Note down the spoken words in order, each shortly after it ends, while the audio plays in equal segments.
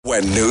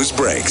when news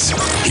breaks.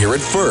 Hear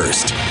it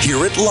first.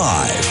 Hear it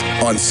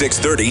live on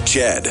 630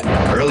 CHED.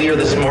 Earlier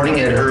this morning,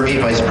 Ed Hervey,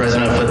 Vice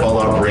President of Football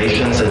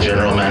Operations and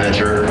General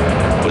Manager,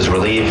 was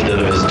relieved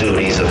of his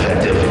duties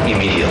effective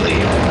immediately.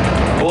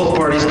 Both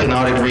parties could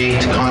not agree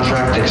to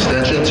contract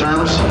extension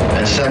terms,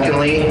 and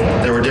secondly,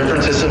 there were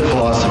differences in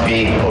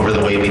philosophy over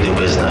the way we do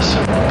business.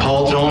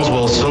 Paul Jones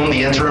will assume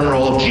the interim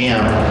role of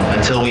GM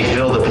until we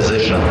fill the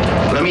position.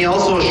 Let me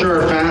also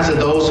assure our fans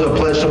and those who have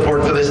pledged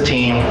support for this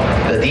team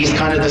that these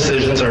kind of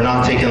decisions are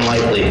not taken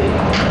lightly.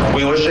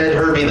 We wish Ed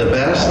Hervey the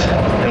best,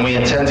 and we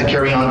intend to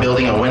carry on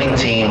building a winning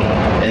team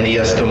in the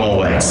Eskimo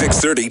way.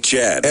 630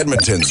 CHED,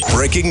 Edmonton's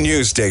breaking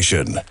news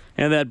station.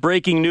 And that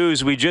breaking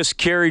news, we just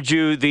carried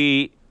you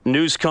the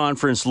news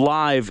conference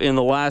live in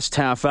the last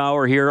half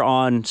hour here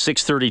on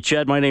 630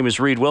 CHED. My name is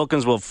Reed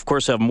Wilkins. We'll, of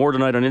course, have more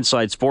tonight on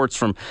Inside Sports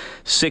from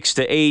 6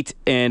 to 8.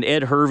 And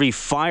Ed Hervey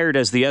fired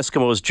as the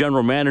Eskimos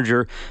general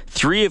manager.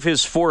 3 of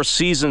his 4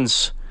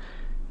 seasons,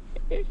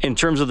 in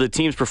terms of the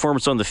team's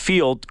performance on the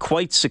field,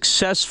 quite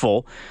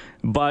successful.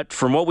 But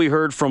from what we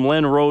heard from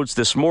Len Rhodes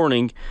this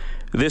morning,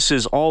 this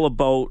is all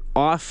about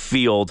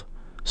off-field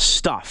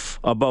stuff,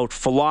 about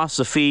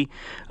philosophy,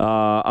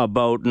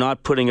 about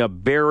not putting up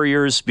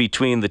barriers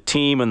between the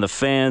team and the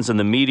fans and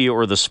the media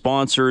or the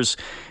sponsors.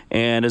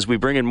 And as we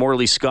bring in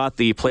Morley Scott,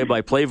 the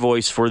play-by-play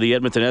voice for the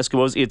Edmonton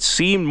Eskimos, it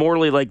seemed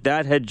Morley like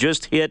that had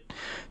just hit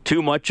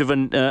too much of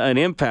an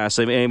impasse.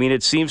 I mean,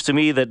 it seems to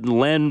me that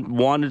Len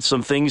wanted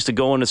some things to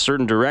go in a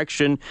certain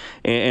direction,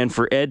 and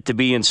for Ed to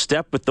be in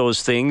step with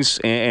those things,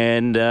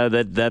 and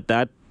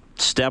that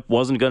step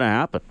wasn't going to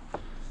happen.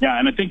 Yeah,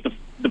 and I think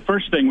the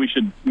first thing we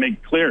should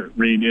make clear,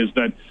 Reed, is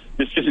that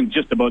this isn't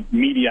just about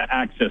media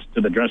access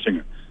to the dressing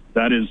room.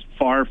 That is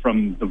far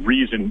from the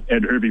reason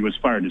Ed Hervey was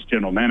fired as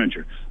general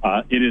manager.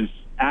 It is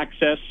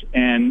access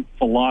and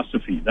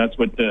philosophy. That's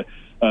what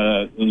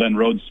Len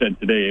Rhodes said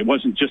today. It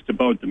wasn't just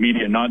about the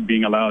media not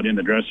being allowed in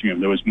the dressing room.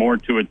 There was more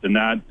to it than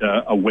that,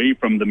 away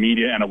from the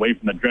media and away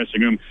from the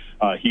dressing room.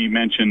 He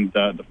mentioned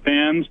the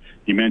fans.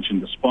 He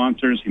mentioned the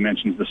sponsors. He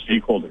mentioned the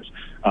stakeholders.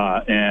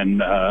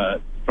 And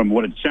from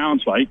what it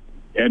sounds like,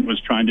 Ed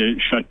was trying to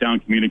shut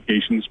down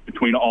communications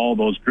between all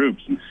those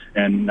groups.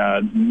 And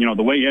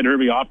the way Ed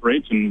Hervey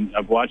operates, and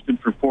I've watched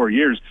it for 4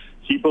 years,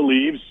 he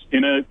believes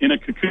in a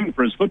cocoon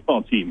for his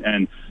football team.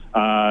 And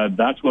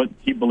that's what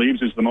he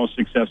believes is the most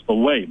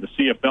successful way. The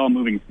CFL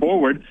moving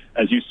forward,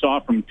 as you saw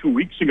from 2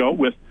 weeks ago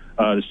with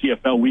the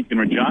CFL week in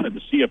Regina,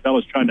 the CFL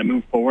is trying to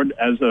move forward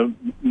as a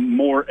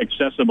more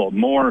accessible,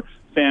 more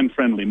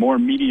fan-friendly, more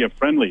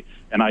media-friendly.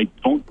 And I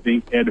don't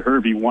think Ed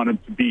Hervey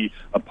wanted to be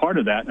a part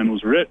of that and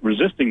was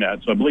resisting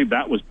that. So I believe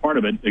that was part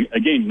of it.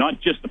 Again,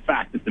 not just the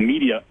fact that the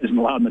media isn't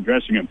allowed in the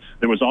dressing room.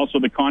 There was also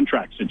the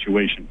contract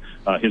situation.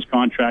 His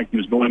contract, he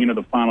was going into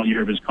the final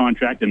year of his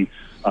contract, and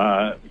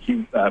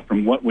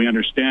from what we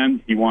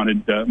understand, he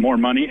wanted more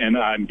money, and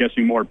I'm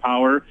guessing more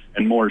power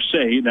and more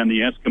say than the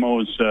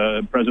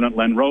Eskimos President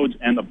Len Rhodes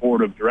and the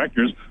board of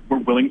directors were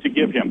willing to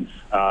give him.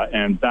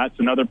 And that's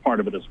another part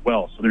of it as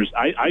well. So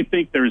I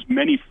think there's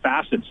many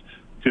facets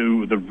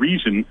to the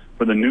reason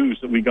for the news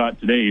that we got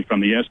today from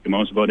the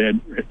Eskimos about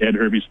Ed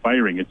Hervey's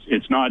firing.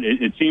 It's not.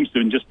 It seems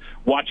to, in just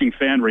watching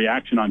fan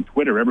reaction on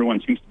Twitter,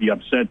 everyone seems to be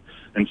upset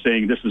and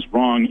saying this is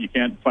wrong. You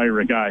can't fire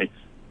a guy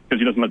because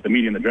he doesn't let the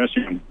media in the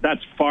dressing room.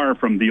 That's far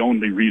from the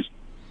only reason.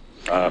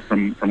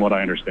 From what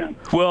I understand.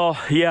 Well,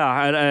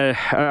 yeah,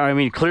 I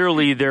mean,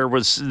 clearly there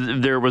was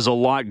a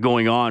lot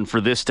going on for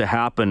this to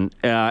happen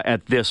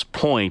at this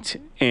point,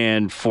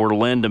 and for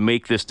Len to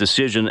make this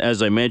decision,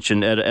 as I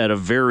mentioned, at a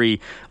very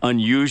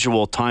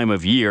unusual time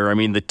of year. I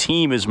mean, the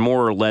team is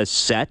more or less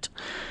set.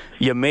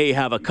 You may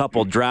have a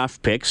couple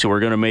draft picks who are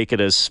going to make it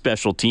as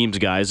special teams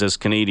guys, as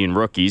Canadian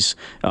rookies.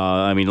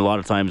 I mean, a lot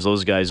of times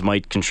those guys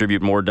might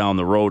contribute more down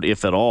the road,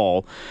 if at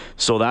all.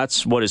 So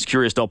that's what is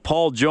curious. Now,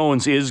 Paul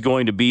Jones is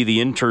going to be the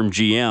interim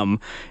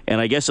GM,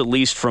 and I guess at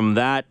least from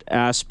that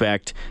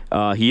aspect,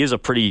 he is a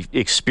pretty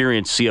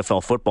experienced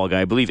CFL football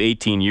guy. I believe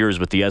 18 years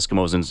with the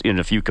Eskimos in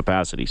a few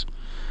capacities.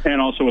 And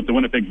also with the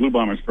Winnipeg Blue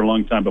Bombers for a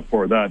long time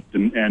before that.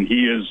 And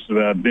he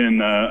has been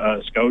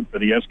a scout for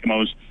the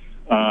Eskimos.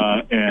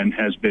 And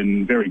has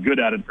been very good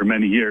at it for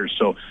many years.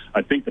 So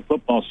I think the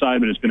football side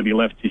of it is going to be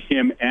left to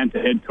him and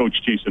to head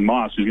coach Jason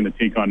Moss, who's going to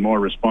take on more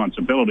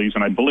responsibilities.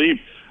 And I believe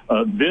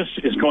this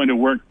is going to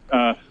work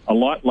a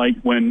lot like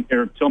when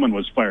Eric Tillman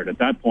was fired. At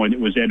that point, it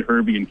was Ed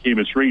Hervey and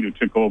Kavis Reed who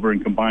took over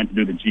and combined to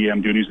do the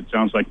GM duties. It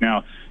sounds like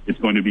now it's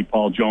going to be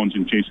Paul Jones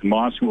and Jason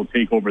Moss who will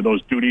take over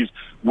those duties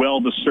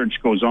while the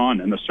search goes on.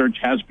 And the search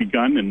has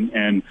begun,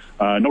 and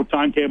no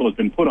timetable has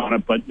been put on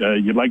it, but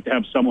you'd like to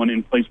have someone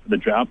in place for the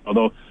draft,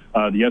 although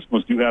the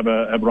Eskimos do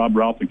have Rob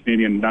Ralph, the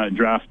Canadian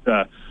draft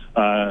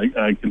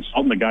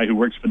consultant, a guy who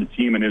works for the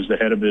team and is the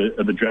head of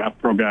the draft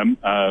program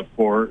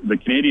for the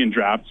Canadian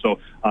draft. So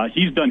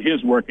he's done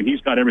his work and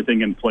he's got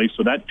everything in place.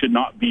 So that should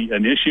not be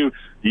an issue.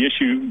 The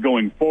issue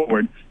going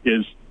forward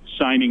is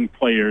signing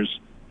players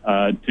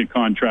to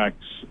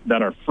contracts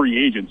that are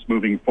free agents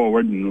moving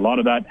forward, and a lot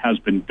of that has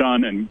been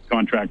done, and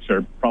contracts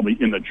are probably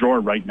in the drawer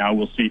right now.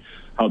 We'll see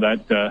how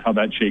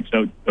that shakes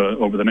out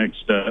over the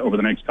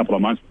next couple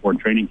of months before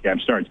training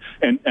camp starts.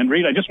 And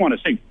Reid, I just want to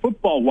say,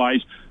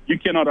 football-wise, you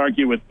cannot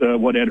argue with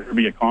what Ed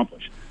Hervey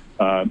accomplished.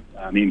 I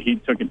mean, he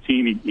took a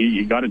team,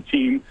 he got a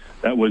team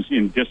that was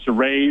in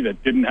disarray,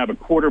 that didn't have a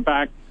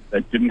quarterback,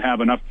 that didn't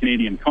have enough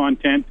Canadian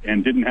content,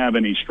 and didn't have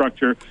any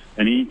structure.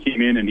 And he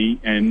came in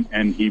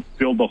and he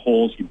filled the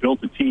holes. He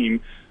built a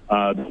team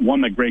that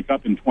won the Grey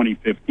Cup in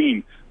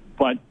 2015.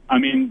 But I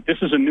mean, this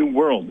is a new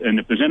world, and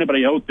if there's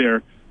anybody out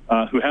there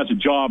who has a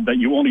job that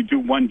you only do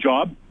one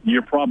job,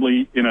 you're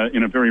probably in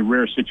a very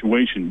rare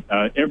situation.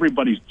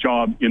 Everybody's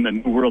job in the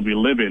new world we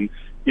live in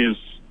is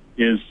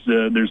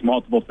there's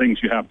multiple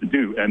things you have to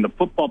do, and the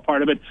football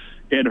part of it,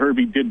 Ed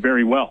Hervey did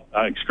very well,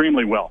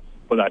 extremely well.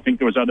 But I think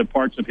there was other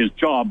parts of his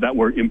job that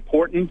were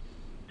important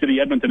to the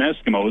Edmonton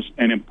Eskimos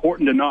and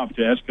important enough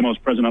to Eskimos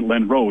President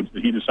Len Rhodes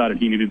that he decided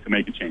he needed to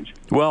make a change.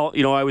 Well,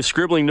 I was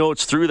scribbling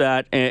notes through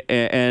that, and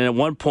at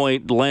one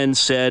point Len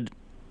said,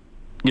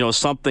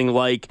 something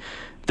like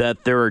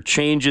that there are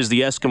changes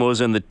the Eskimos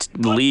and the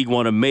league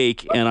want to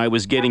make, and I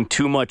was getting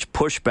too much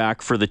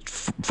pushback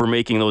for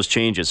making those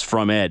changes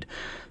from Ed.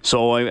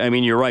 So, I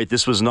mean, you're right.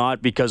 This was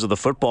not because of the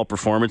football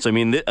performance. I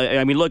mean,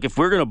 look, if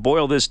we're going to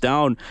boil this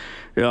down,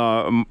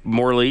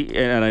 Morley,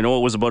 and I know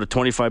it was about a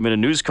 25-minute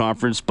news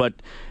conference, but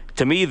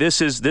to me,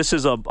 this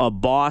is a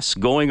boss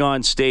going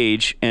on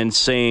stage and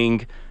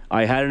saying,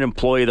 I had an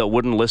employee that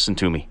wouldn't listen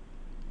to me.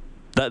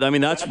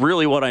 That's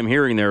really what I'm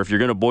hearing there, if you're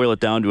going to boil it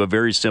down to a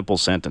very simple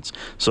sentence.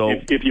 So,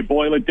 if you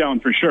boil it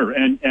down, for sure.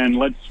 And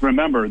let's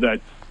remember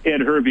that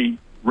Ed Hervey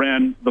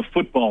ran the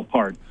football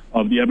part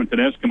of the Edmonton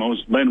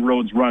Eskimos. Len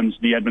Rhodes runs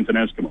the Edmonton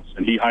Eskimos,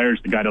 and he hires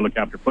the guy to look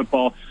after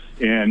football.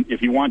 And if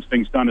he wants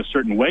things done a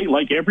certain way,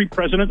 like every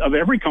president of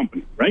every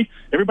company, right?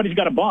 Everybody's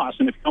got a boss,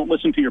 and if you don't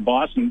listen to your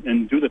boss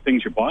and do the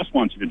things your boss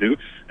wants you to do,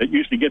 it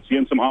usually gets you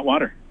in some hot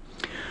water.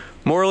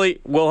 Morley,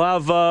 we'll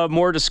have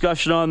more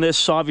discussion on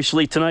this,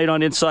 obviously, tonight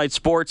on Inside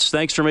Sports.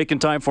 Thanks for making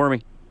time for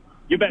me.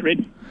 You bet,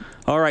 Reid.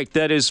 All right,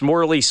 that is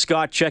Morley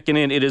Scott checking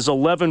in. It is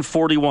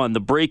 11:41.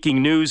 The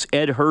breaking news,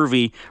 Ed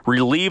Hervey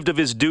relieved of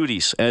his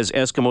duties as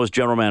Eskimos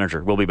general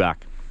manager. We'll be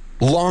back.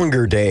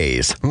 Longer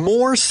days,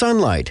 more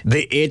sunlight,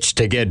 the itch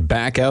to get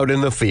back out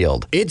in the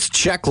field. It's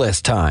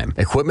checklist time.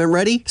 Equipment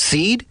ready?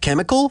 Seed?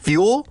 Chemical?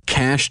 Fuel?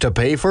 Cash to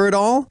pay for it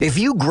all? If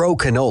you grow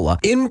canola,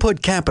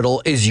 Input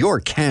Capital is your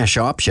cash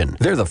option.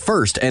 They're the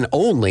first and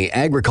only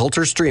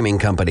agriculture streaming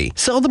company.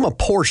 Sell them a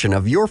portion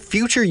of your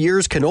future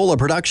year's canola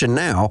production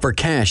now for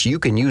cash you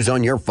can use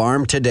on your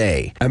farm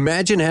today.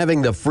 Imagine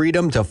having the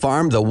freedom to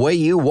farm the way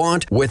you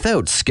want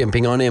without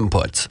skimping on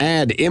inputs.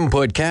 Add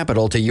Input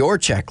Capital to your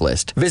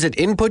checklist. Visit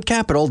inputcapital.com.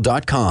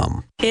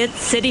 It's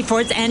City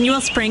Ford's annual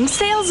spring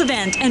sales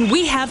event, and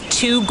we have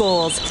two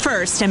goals.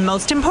 First, and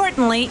most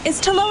importantly,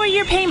 is to lower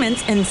your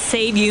payments and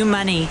save you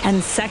money.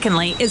 And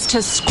secondly, is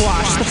to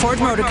squash the Ford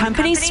Motor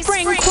Company's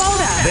spring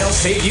quota. They'll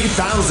save you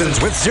thousands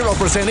with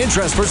 0%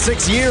 interest for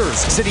 6 years.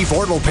 City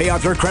Ford will pay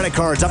off your credit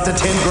cards up to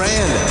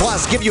 $10,000.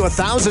 Plus, give you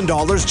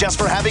 $1,000 just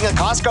for having a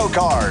Costco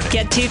card.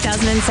 Get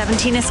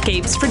 2017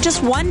 Escapes for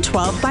just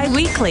 $112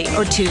 bi-weekly,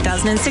 or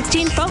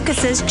 2016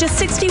 Focuses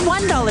just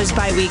 $61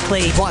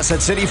 bi-weekly. Plus,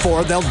 at City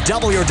Ford, they'll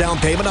double your down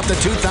payment up to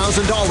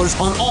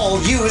 $2,000 on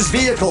all used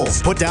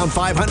vehicles. Put down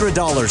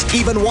 $500,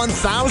 even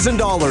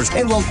 $1,000,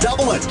 and we'll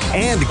double it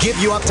and give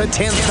you up to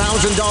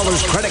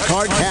 $10,000 credit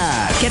card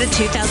cash. Get a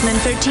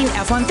 2013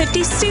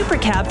 F-150 Super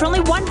Cab for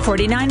only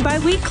 $149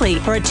 bi-weekly,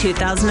 or a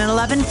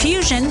 2011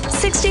 Fusion,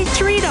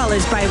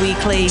 $63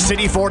 bi-weekly.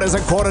 City Ford has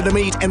a quota to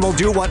meet and will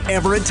do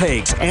whatever it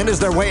takes. And as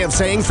their way of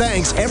saying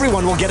thanks,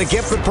 everyone will get a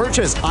gift with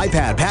purchase: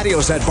 iPad,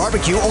 patio set,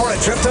 barbecue, or a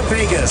trip to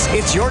Vegas.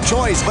 It's your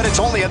choice, but it's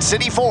only at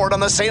City Ford on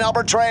the St.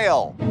 Albert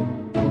Trail.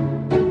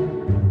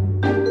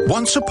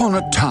 Once upon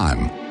a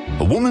time,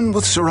 a woman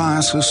with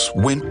psoriasis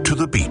went to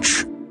the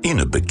beach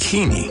in a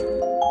bikini.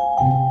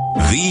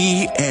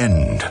 The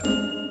end.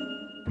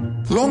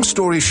 Long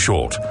story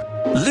short,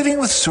 living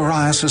with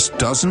psoriasis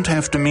doesn't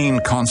have to mean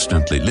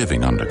constantly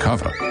living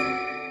undercover.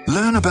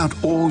 Learn about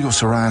all your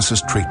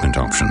psoriasis treatment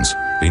options,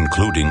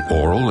 including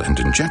oral and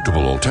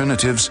injectable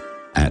alternatives,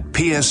 at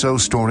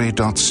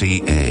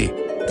psostory.ca.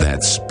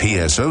 That's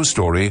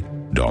psostory.ca.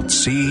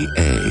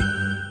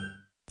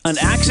 An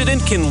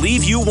accident can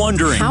leave you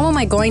wondering, how am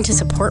I going to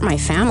support my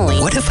family?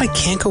 What if I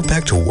can't go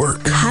back to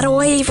work? How do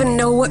I even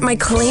know what my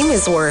claim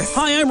is worth?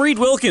 Hi, I'm Reid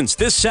Wilkins.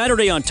 This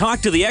Saturday on Talk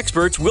to the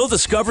Experts, we'll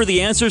discover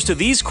the answers to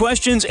these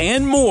questions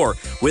and more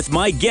with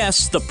my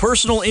guests, the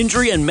personal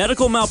injury and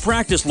medical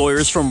malpractice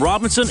lawyers from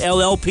Robinson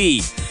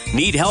LLP.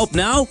 Need help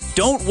now?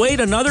 Don't wait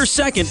another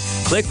second.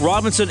 Click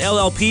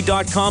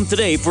RobinsonLLP.com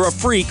today for a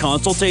free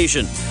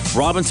consultation.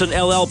 Robinson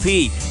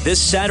LLP,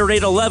 this Saturday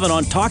at 11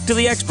 on Talk to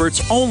the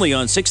Experts, only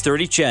on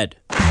 630 CHED.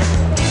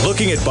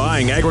 Looking at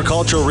buying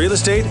agricultural real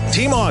estate?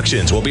 Team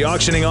Auctions will be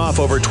auctioning off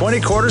over 20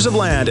 quarters of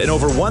land and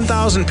over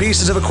 1,000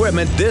 pieces of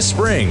equipment this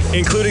spring,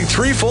 including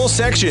 3 full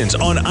sections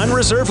on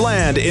unreserved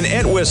land in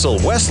Entwistle,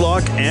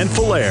 Westlock, and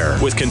Falher,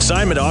 with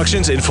consignment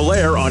auctions in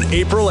Falher on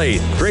April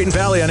 8th, Drayton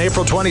Valley on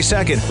April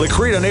 22nd,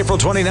 Lacrete on April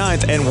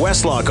 29th, and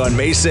Westlock on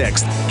May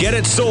 6th. Get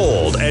it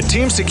sold at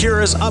Team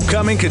Secura's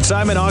upcoming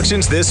consignment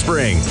auctions this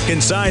spring.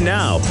 Consign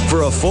now.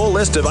 For a full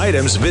list of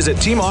items, visit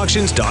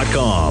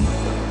teamauctions.com.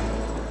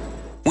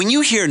 When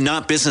you hear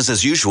not business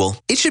as usual,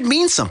 it should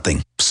mean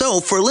something. So,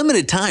 for a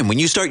limited time, when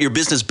you start your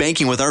business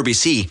banking with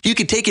RBC, you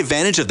can take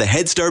advantage of the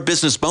Head Start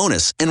Business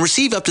Bonus and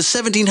receive up to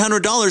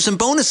 $1,700 in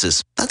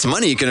bonuses. That's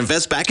money you can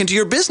invest back into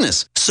your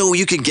business. So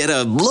you can get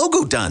a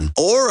logo done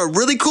or a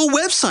really cool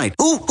website.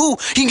 Ooh,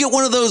 you can get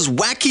one of those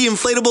wacky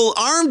inflatable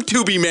arm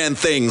tubey man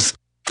things.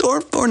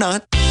 Or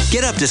not.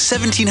 Get up to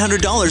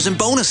 $1,700 in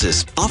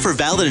bonuses. Offer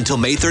valid until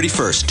May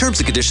 31st. Terms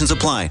and conditions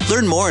apply.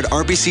 Learn more at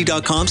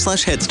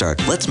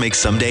rbc.com/headstart. Let's make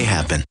someday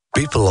happen.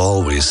 People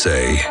always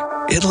say,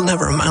 it'll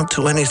never amount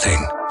to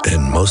anything.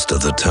 And most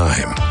of the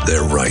time,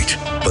 they're right.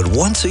 But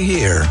once a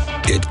year,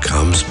 it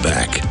comes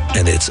back.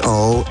 And it's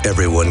all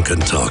everyone can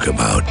talk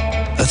about.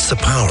 That's the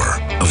power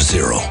of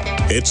zero.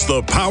 It's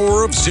the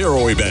Power of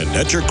Zero event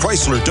at your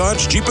Chrysler,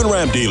 Dodge, Jeep, and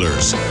Ram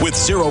dealers. With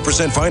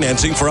 0%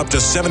 financing for up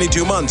to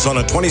 72 months on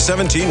a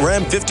 2017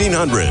 Ram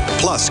 1500.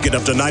 Plus, get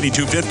up to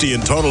 $9,250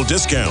 in total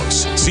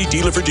discounts. See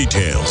dealer for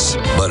details.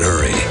 But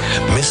hurry,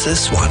 miss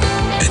this one,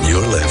 and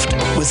you're left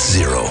with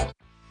zero.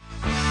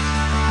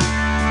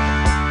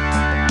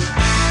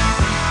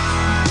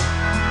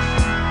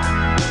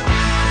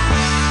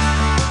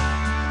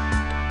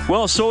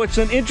 Well, so it's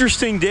an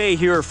interesting day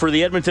here for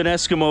the Edmonton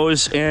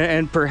Eskimos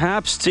and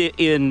perhaps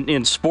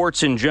in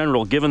sports in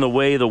general, given the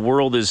way the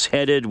world is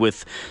headed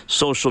with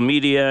social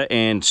media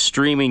and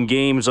streaming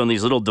games on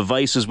these little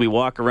devices we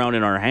walk around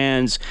in our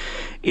hands,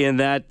 in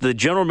that the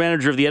general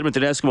manager of the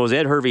Edmonton Eskimos,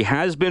 Ed Hervey,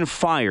 has been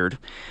fired,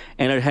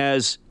 and it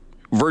has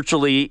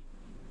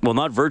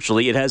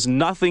it has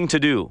nothing to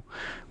do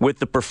with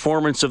the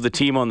performance of the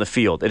team on the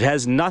field. It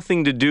has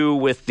nothing to do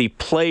with the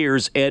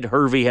players Ed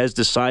Hervey has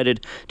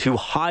decided to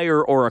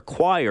hire or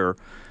acquire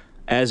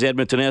as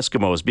Edmonton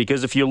Eskimos.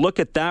 Because if you look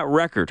at that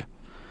record,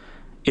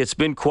 it's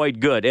been quite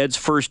good. Ed's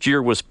first year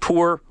was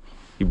poor.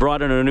 He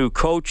brought in a new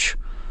coach.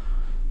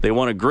 They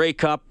won a Grey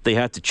Cup. They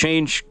had to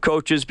change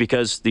coaches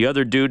because the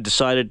other dude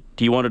decided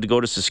he wanted to go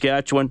to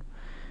Saskatchewan.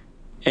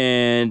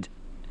 And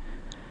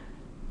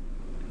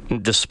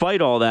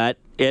despite all that,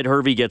 Ed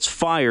Hervey gets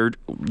fired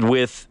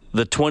with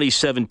the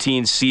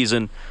 2017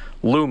 season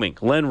looming.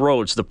 Len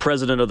Rhodes, the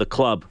president of the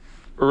club,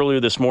 earlier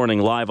this morning,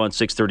 live on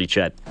 630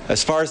 CHED.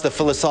 As far as the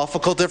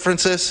philosophical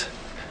differences,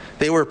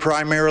 they were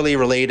primarily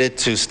related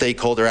to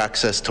stakeholder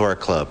access to our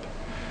club.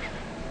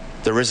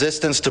 The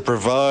resistance to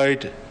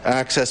provide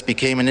access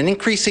became an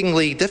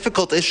increasingly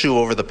difficult issue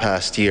over the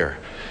past year.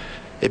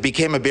 It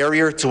became a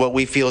barrier to what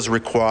we feel is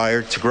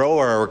required to grow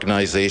our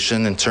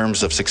organization in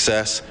terms of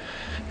success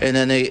and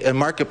in a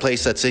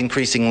marketplace that's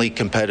increasingly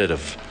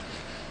competitive.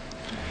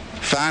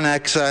 Fan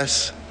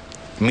access,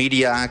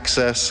 media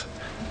access,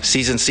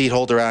 season seat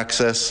holder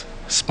access,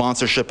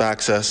 sponsorship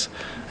access,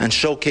 and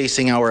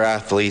showcasing our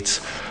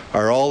athletes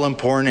are all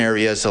important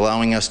areas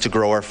allowing us to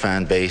grow our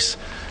fan base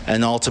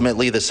and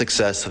ultimately the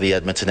success of the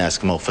Edmonton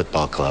Eskimo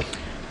Football Club.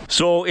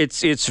 So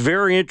it's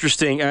very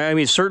interesting. I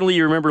mean, certainly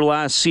you remember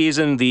last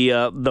season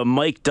the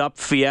mic'd up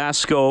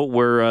fiasco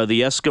where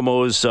the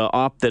Eskimos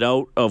opted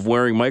out of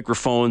wearing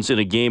microphones in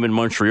a game in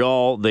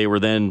Montreal. They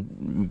were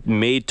then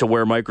made to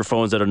wear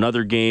microphones at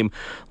another game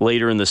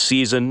later in the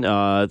season.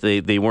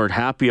 They weren't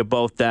happy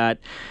about that.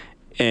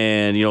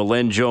 And,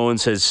 Len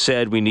Jones has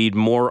said we need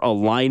more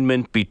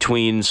alignment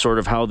between sort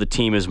of how the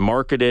team is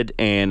marketed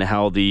and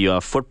how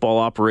the football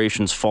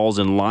operations falls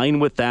in line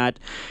with that.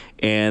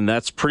 And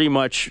that's pretty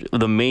much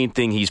the main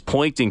thing he's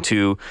pointing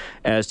to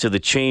as to the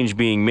change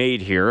being made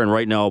here. And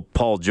right now,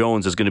 Paul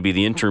Jones is going to be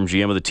the interim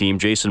GM of the team.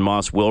 Jason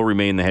Moss will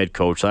remain the head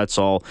coach. That's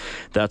all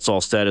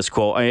status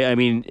quo. I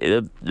mean,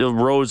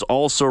 Rose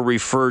also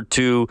referred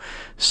to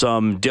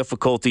some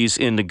difficulties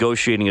in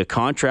negotiating a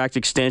contract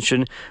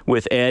extension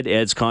with Ed.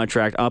 Ed's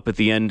contract up at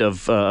the end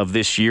of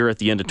this year, at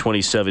the end of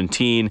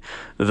 2017,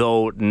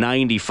 though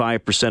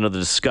 95% of the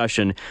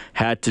discussion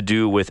had to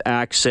do with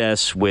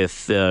access,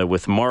 with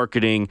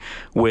marketing,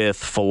 with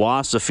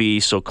philosophy.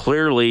 So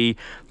clearly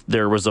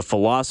there was a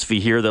philosophy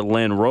here that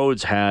Len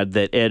Rhodes had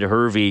that Ed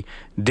Hervey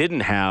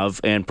didn't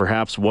have and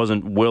perhaps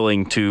wasn't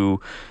willing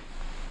to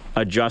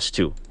adjust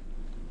to.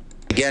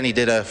 Again, he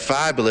did a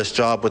fabulous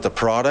job with the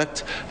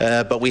product,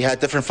 but we had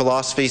different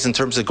philosophies in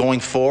terms of going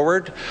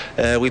forward.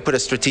 We put a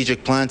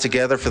strategic plan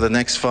together for the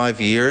next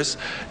 5 years,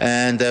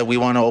 and we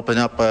want to open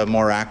up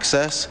more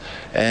access,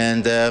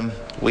 and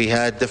we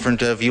had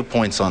different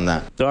viewpoints on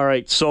that. All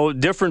right, so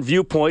different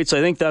viewpoints. I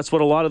think that's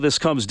what a lot of this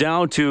comes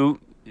down to.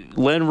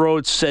 Len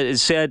Rhodes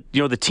said,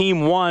 the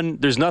team won.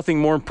 There's nothing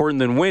more important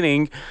than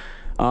winning.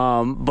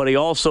 But he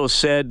also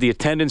said the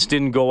attendance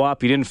didn't go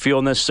up. He didn't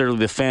feel necessarily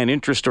the fan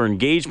interest or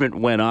engagement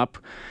went up.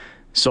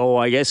 So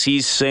I guess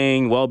he's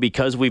saying, well,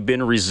 because we've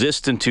been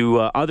resistant to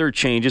other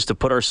changes to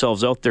put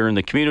ourselves out there in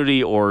the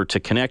community or to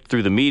connect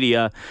through the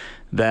media,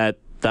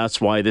 that's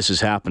why this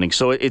is happening.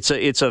 So it's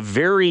a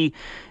very,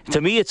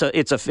 to me,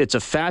 it's a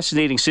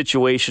fascinating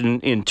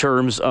situation in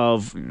terms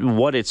of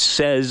what it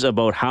says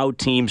about how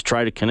teams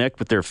try to connect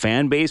with their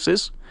fan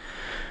bases.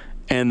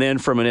 And then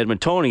from an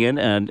Edmontonian,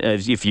 and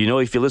if you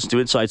listen to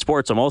Inside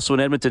Sports, I'm also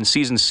an Edmonton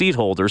season seat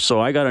holder, so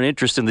I got an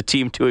interest in the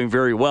team doing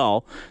very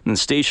well. And the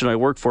station I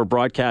work for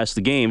broadcasts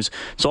the games.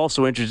 It's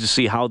also interesting to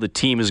see how the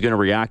team is going to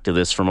react to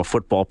this from a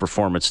football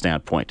performance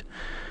standpoint.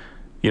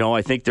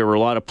 I think there were a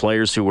lot of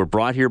players who were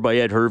brought here by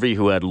Ed Hervey,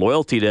 who had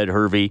loyalty to Ed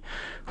Hervey,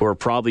 who are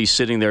probably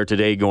sitting there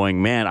today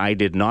going, man, I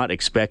did not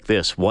expect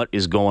this. What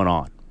is going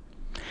on?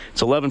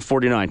 It's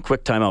 11:49.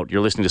 Quick timeout.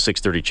 You're listening to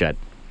 630 CHED.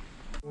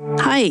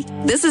 Hi,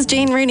 this is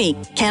Jane Rooney,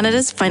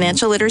 Canada's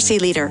financial literacy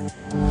leader.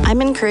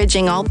 I'm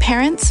encouraging all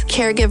parents,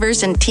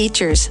 caregivers, and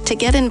teachers to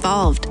get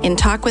involved in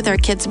Talk With Our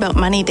Kids About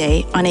Money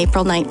Day on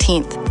April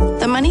 19th.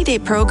 The Money Day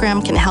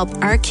program can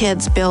help our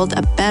kids build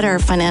a better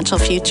financial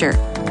future.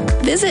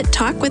 Visit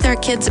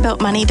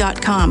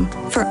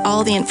talkwithourkidsaboutmoney.com for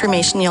all the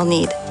information you'll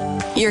need.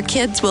 Your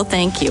kids will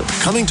thank you.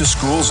 Coming to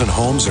schools and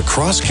homes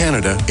across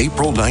Canada,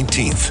 April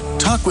 19th.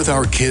 Talk With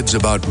Our Kids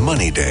About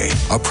Money Day,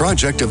 a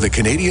project of the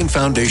Canadian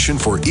Foundation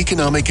for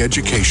Economic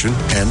Education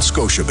and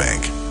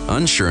Scotiabank.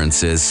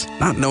 Insurance is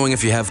not knowing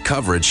if you have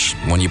coverage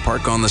when you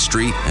park on the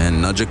street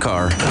and nudge a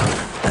car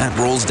that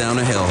rolls down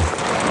a hill,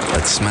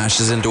 that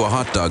smashes into a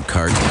hot dog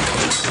cart,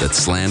 that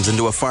slams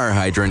into a fire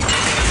hydrant,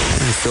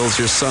 and fills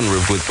your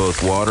sunroof with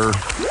both water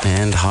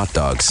and hot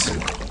dogs.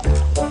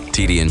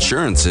 TD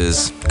Insurance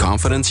is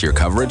confidence your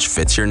coverage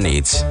fits your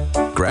needs.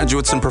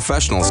 Graduates and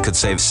professionals could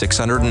save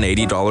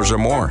 $680 or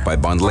more by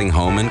bundling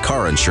home and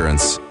car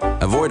insurance.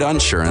 Avoid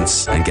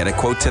insurance and get a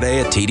quote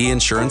today at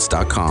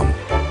tdinsurance.com.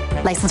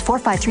 License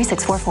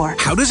 453644.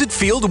 How does it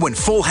feel to win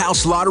Full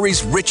House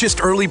Lottery's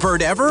richest early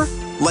bird ever?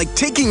 Like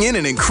taking in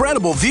an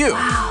incredible view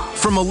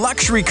from a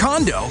luxury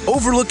condo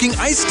overlooking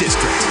Ice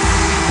District.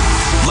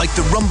 Like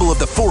the rumble of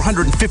the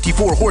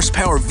 454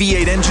 horsepower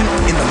V8 engine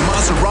in the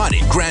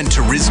Maserati Gran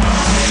Turismo.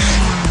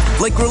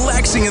 Like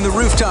relaxing in the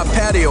rooftop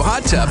patio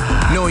hot tub,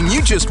 knowing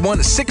you just won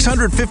a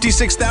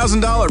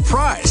 $656,000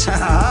 prize.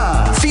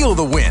 Feel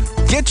the win.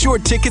 Get your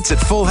tickets at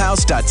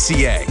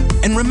fullhouse.ca.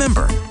 And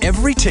remember,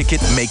 every ticket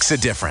makes a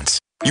difference.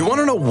 You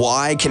want to know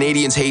why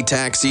Canadians hate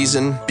tax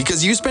season?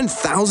 Because you spend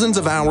thousands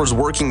of hours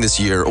working this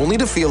year only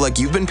to feel like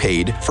you've been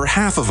paid for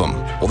half of them.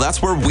 Well,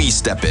 that's where we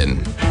step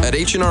in. At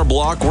H&R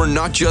Block, we're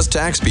not just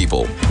tax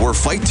people. We're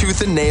fight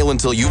tooth and nail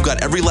until you've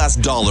got every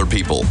last dollar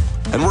people.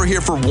 And we're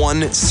here for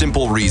one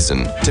simple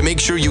reason, to make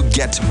sure you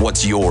get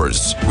what's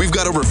yours. We've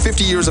got over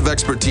 50 years of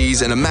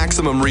expertise and a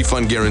maximum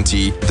refund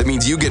guarantee that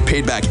means you get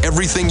paid back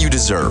everything you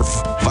deserve.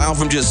 File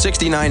from just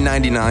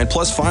 $69.99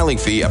 plus filing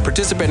fee at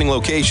participating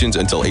locations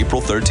until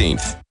April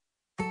 13th.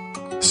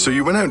 So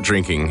you went out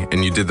drinking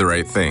and you did the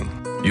right thing.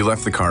 You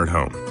left the car at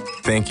home.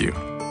 Thank you.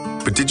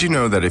 But did you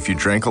know that if you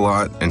drank a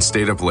lot and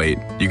stayed up late,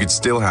 you could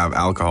still have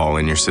alcohol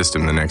in your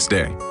system the next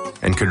day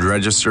and could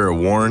register a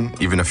warn,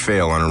 even a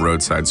fail on a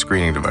roadside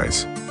screening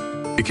device?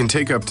 It can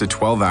take up to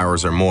 12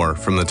 hours or more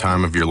from the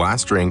time of your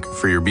last drink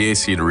for your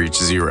BAC to reach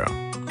zero.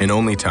 And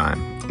only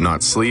time,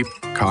 not sleep,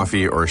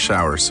 coffee, or a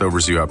shower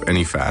sobers you up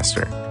any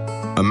faster.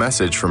 A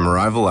message from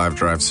Arrival Live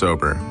Drive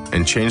Sober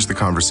and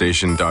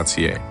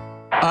ChangeTheConversation.ca.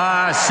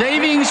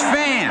 Savings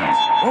fans.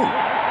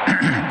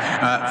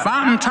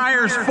 Fountain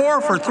Tire's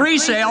 4 for $3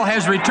 sale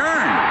has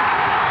returned.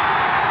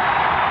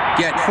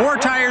 Get 4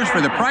 tires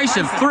for the price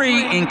of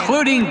 3,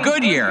 including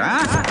Goodyear,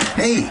 huh?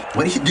 Hey,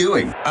 what are you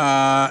doing?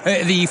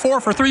 The 4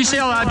 for $3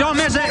 sale, don't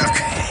miss it.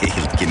 Okay,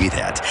 give me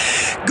that.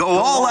 Go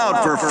all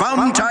out for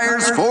Fountain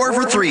Tire's 4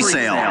 for $3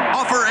 sale.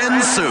 Offer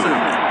ends soon.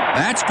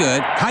 That's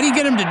good. How do you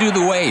get them to do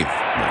the wave?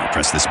 Well, you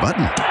press this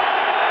button.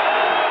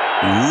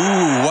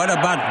 Ooh, what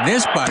about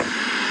this button?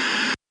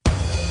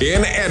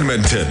 In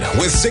Edmonton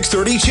with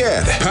 630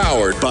 CHED,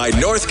 powered by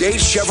Northgate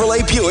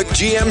Chevrolet Buick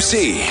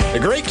GMC. The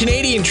Great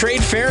Canadian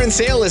Trade Fair and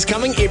Sale is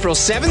coming April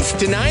 7th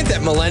to 9th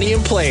at Millennium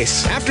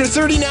Place. After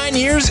 39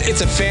 years, it's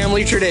a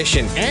family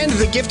tradition. And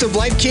the Gift of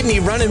Life Kidney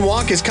Run and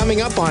Walk is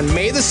coming up on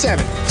May the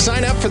 7th.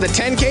 Sign up for the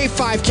 10K,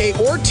 5K,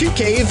 or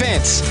 2K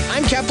events.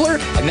 I'm Kepler,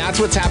 and that's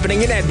what's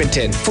happening in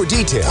Edmonton. For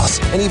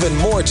details and even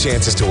more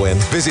chances to win,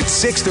 visit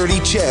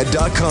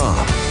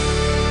 630ched.com.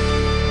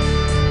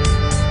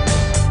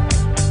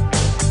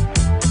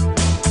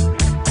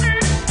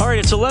 All right,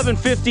 it's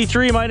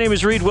 11:53. My name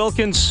is Reed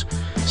Wilkins,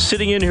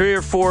 sitting in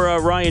here for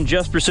Ryan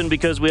Jesperson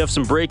because we have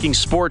some breaking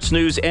sports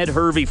news. Ed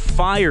Hervey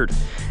fired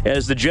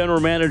as the general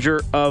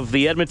manager of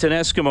the Edmonton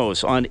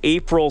Eskimos on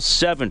April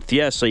 7th.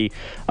 Yes, an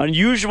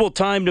unusual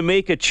time to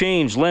make a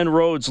change. Len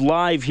Rhodes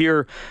live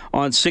here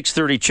on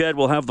 630 CHED.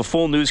 We'll have the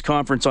full news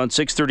conference on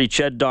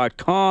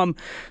 630ched.com,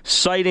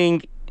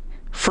 citing,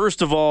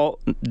 first of all,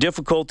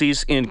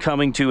 difficulties in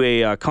coming to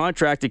a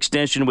contract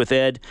extension with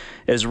Ed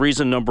as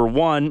reason number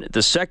one.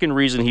 The second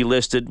reason he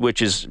listed,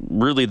 which is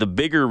really the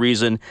bigger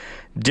reason,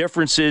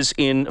 differences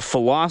in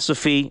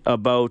philosophy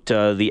about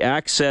the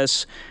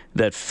access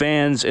that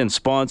fans and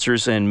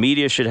sponsors and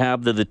media should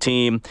have to the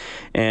team,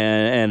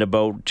 and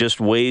about just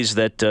ways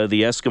that the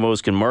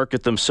Eskimos can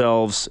market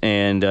themselves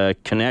and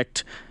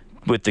connect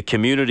with the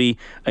community,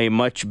 a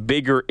much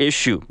bigger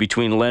issue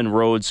between Len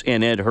Rhodes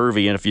and Ed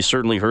Hervey. And if you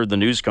certainly heard the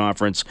news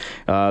conference,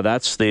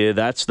 that's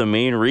the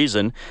main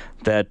reason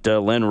that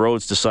Len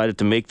Rhodes decided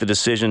to make the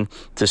decision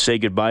to say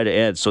goodbye to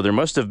Ed. So there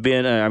must have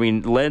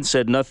been, Len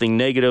said nothing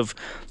negative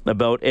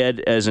about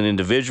Ed as an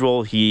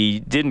individual. He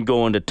didn't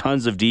go into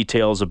tons of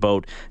details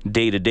about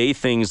day-to-day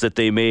things that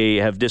they may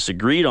have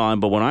disagreed on,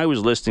 but when I was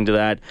listening to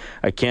that,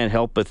 I can't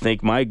help but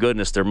think, my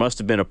goodness, there must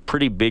have been a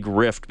pretty big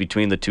rift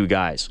between the two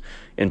guys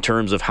in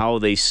terms of how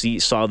they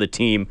saw the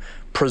team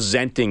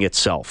presenting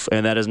itself.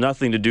 And that has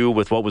nothing to do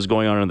with what was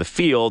going on in the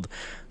field.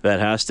 That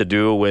has to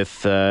do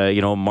with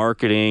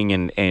marketing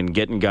and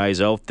getting guys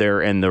out there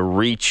and the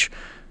reach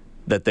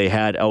that they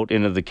had out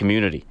into the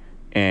community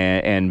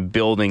and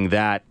building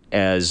that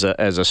as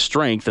a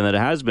strength, and that it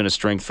has been a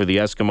strength for the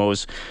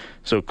Eskimos.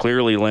 So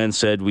clearly Len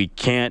said we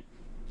can't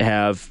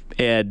have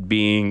Ed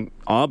being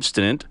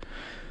obstinate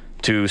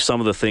to some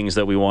of the things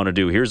that we want to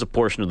do. Here's a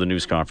portion of the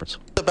news conference.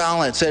 The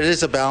balance. It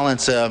is a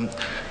balance.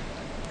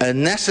 A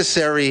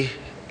necessary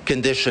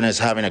condition is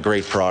having a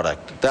great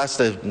product. That's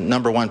the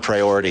number one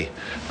priority.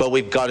 But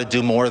we've got to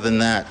do more than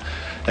that.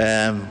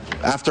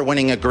 After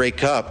winning a Grey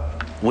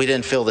Cup, we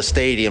didn't fill the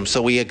stadium.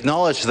 So we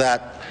acknowledge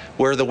that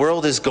where the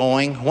world is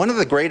going, one of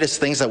the greatest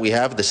things that we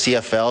have, the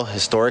CFL,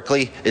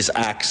 historically, is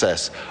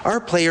access.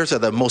 Our players are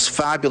the most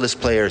fabulous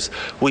players.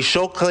 We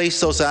showcase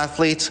those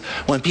athletes.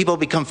 When people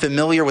become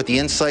familiar with the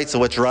insights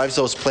of what drives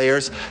those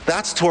players,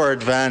 that's to our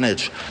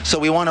advantage. So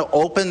we want to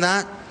open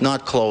that,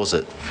 not close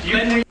it.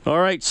 All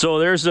right, so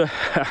there's a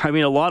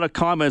lot of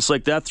comments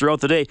like that throughout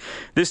the day.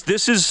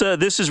 This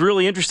is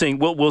really interesting.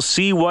 We'll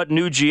see what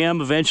new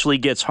GM eventually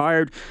gets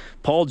hired.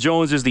 Paul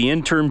Jones is the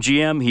interim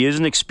GM. He is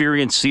an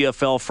experienced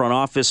CFL front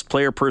office,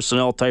 player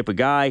personnel type of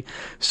guy.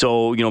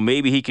 So,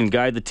 maybe he can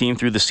guide the team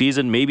through the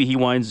season. Maybe he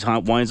winds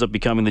up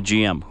becoming the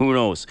GM. Who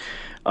knows?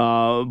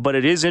 But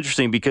it is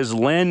interesting because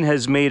Len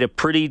has made a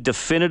pretty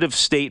definitive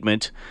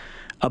statement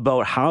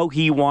about how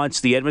he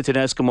wants the Edmonton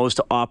Eskimos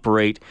to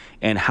operate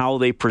and how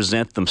they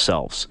present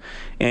themselves.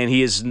 And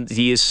he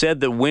has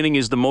said that winning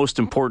is the most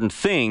important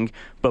thing,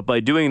 but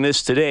by doing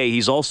this today,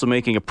 he's also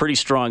making a pretty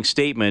strong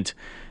statement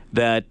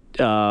that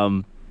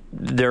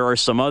there are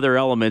some other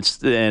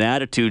elements and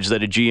attitudes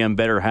that a GM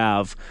better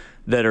have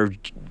that are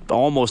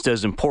almost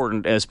as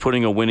important as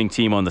putting a winning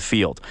team on the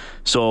field.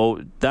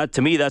 So that,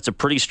 to me, that's a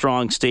pretty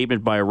strong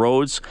statement by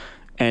Rhodes,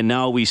 and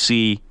now we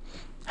see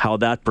how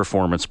that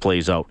performance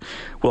plays out.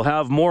 We'll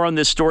have more on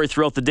this story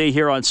throughout the day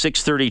here on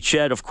 6:30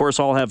 CHED. Of course,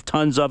 I'll have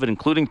tons of it,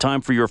 including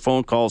time for your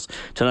phone calls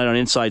tonight on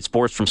Inside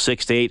Sports from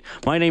 6 to 8.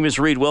 My name is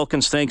Reed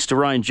Wilkins. Thanks to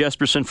Ryan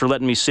Jesperson for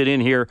letting me sit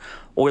in here.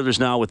 Oilers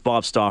Now with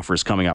Bob Stauffer is coming up.